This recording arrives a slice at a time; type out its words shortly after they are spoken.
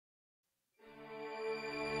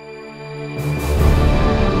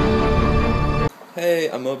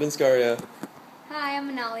I'm Mobin. Hi,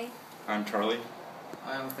 I'm Manali. I'm Charlie.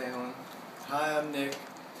 Hi, I'm Thae Hoon. Hi, I'm Nick,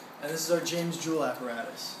 and this is our James Joule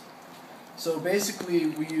apparatus. So basically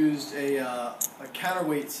we used a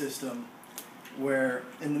counterweight system where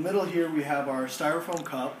in the middle here we have our styrofoam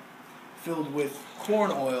cup filled with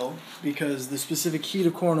corn oil, because the specific heat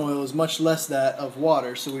of corn oil is much less that of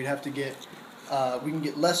water, so we'd have to get, we can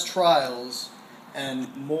get less trials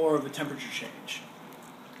and more of a temperature change.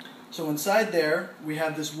 So inside there we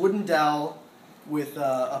have this wooden dowel with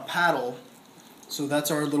a paddle, so that's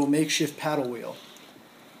our little makeshift paddle wheel.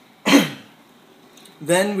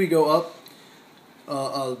 Then we go up,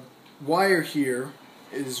 a wire here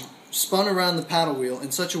is spun around the paddle wheel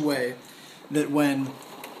in such a way that when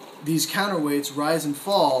these counterweights rise and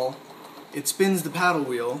fall, it spins the paddle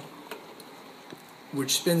wheel,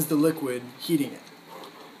 which spins the liquid, heating it.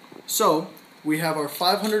 So we have our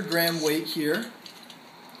 500-gram weight here,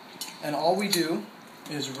 and all we do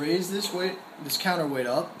is raise this counterweight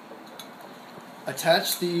up,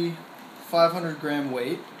 attach the 500-gram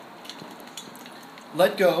weight,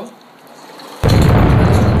 let go,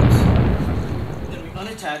 then we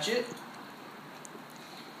unattach it,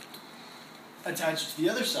 attach it to the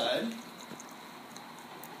other side,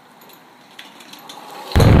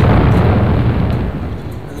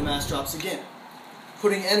 and the mass drops again,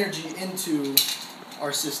 putting energy into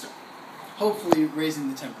our system, hopefully raising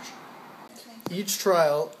the temperature. Each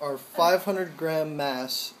trial, our 500-gram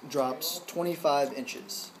mass drops 25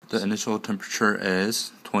 inches. The initial temperature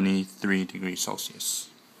is 23 degrees Celsius.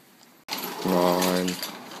 9,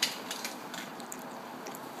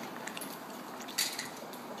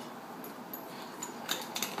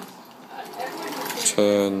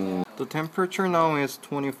 10. The temperature now is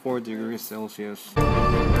 24 degrees Celsius.